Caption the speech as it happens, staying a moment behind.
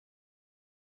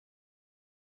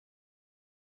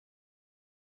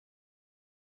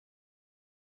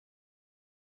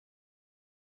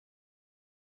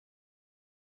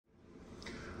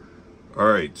All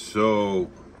right,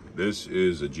 so this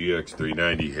is a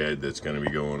gx390 head that's going to be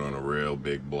going on a real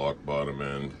big block bottom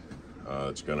end.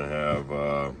 It's going to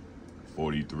have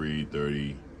 43,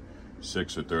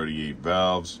 36, or 38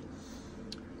 valves.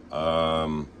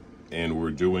 And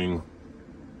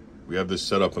we have this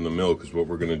set up in the mill because what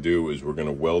we're going to do is we're going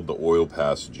to weld the oil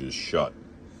passages shut.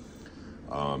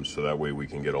 So that way we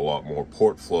can get a lot more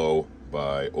port flow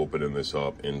by opening this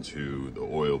up into the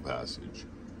oil passage.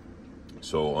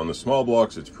 So on the small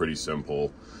blocks, it's pretty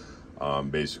simple.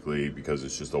 Basically, because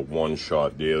it's just a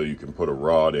one-shot deal, you can put a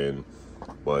rod in,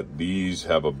 but these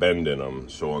have a bend in them.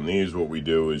 So on these, what we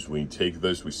do is we take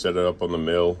this, we set it up on the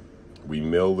mill, we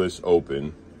mill this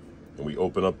open, and we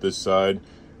open up this side,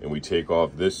 and we take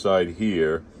off this side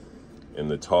here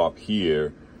and the top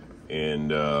here,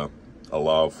 and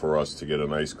allow for us to get a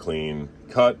nice clean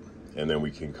cut. And then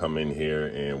we can come in here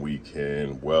and we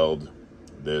can weld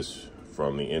this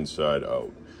from the inside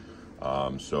out.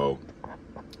 So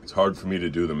it's hard for me to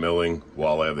do the milling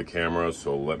while I have the camera,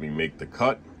 so let me make the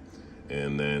cut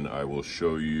and then I will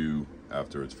show you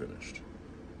after it's finished.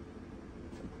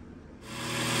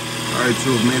 All right,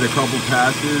 so we've made a couple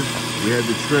passes. We had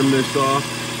to trim this off.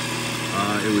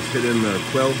 It was hitting the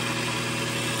quill.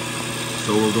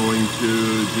 So we're going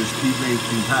to just keep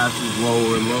making passes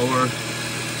lower and lower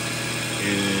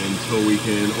until we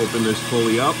can open this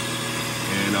fully up,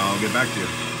 and I'll get back to you.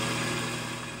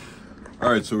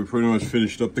 All right, so we pretty much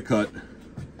finished up the cut.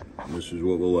 This is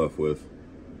what we're left with.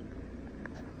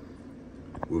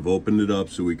 We've opened it up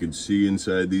so we can see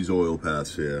inside these oil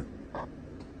paths here.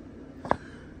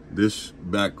 This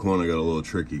back corner got a little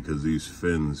tricky because these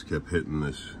fins kept hitting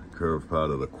this curved part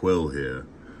of the quill here.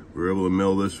 We were able to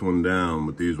mill this one down,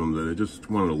 but these ones, I just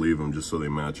wanted to leave them just so they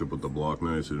match up with the block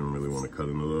nice. I didn't really want to cut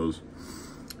into those.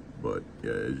 But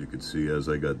yeah, as you can see, as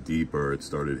I got deeper, it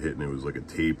started hitting. It was like a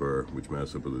taper, which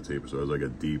matched up with the taper. So as I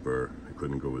got deeper, I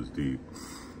couldn't go as deep.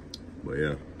 But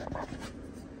yeah.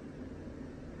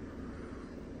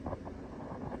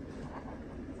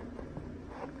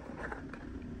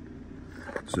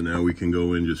 So now we can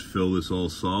go in, just fill this all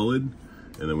solid,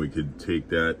 and then we could take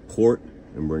that port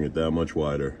and bring it that much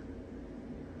wider.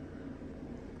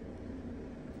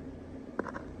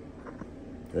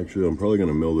 Actually, I'm probably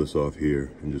gonna mill this off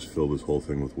here and just fill this whole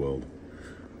thing with weld.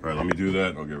 All right, let me do that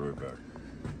and I'll get right back.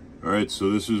 All right, so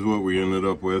this is what we ended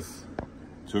up with.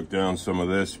 Took down some of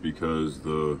this because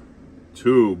the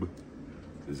tube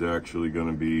is actually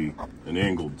gonna be an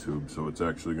angled tube. So it's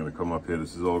actually gonna come up here.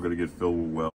 This is all gonna get filled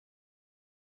with weld.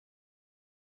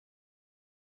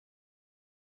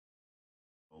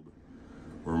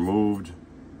 Removed,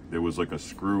 there was like a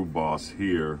screw boss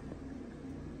here,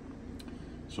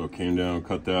 so it came down,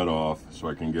 cut that off so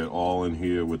I can get all in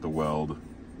here with the weld.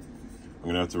 I'm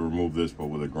gonna have to remove this, but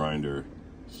with a grinder.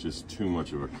 It's just too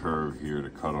much of a curve here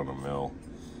to cut on a mill,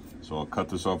 so I'll cut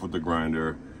this off with the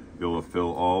grinder, be able to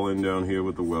fill all in down here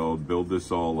with the weld, build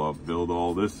this all up, build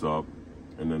all this up,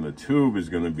 and then the tube is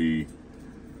going to be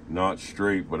not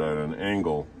straight but at an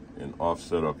angle and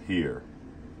offset up here.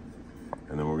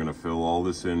 And then we're gonna fill all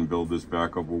this in, build this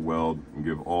back up with weld, and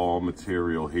give all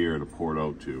material here to pour it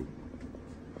out to.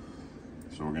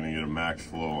 So we're gonna get a max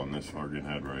flow on this fucking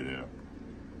head right here.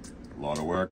 A lot of work.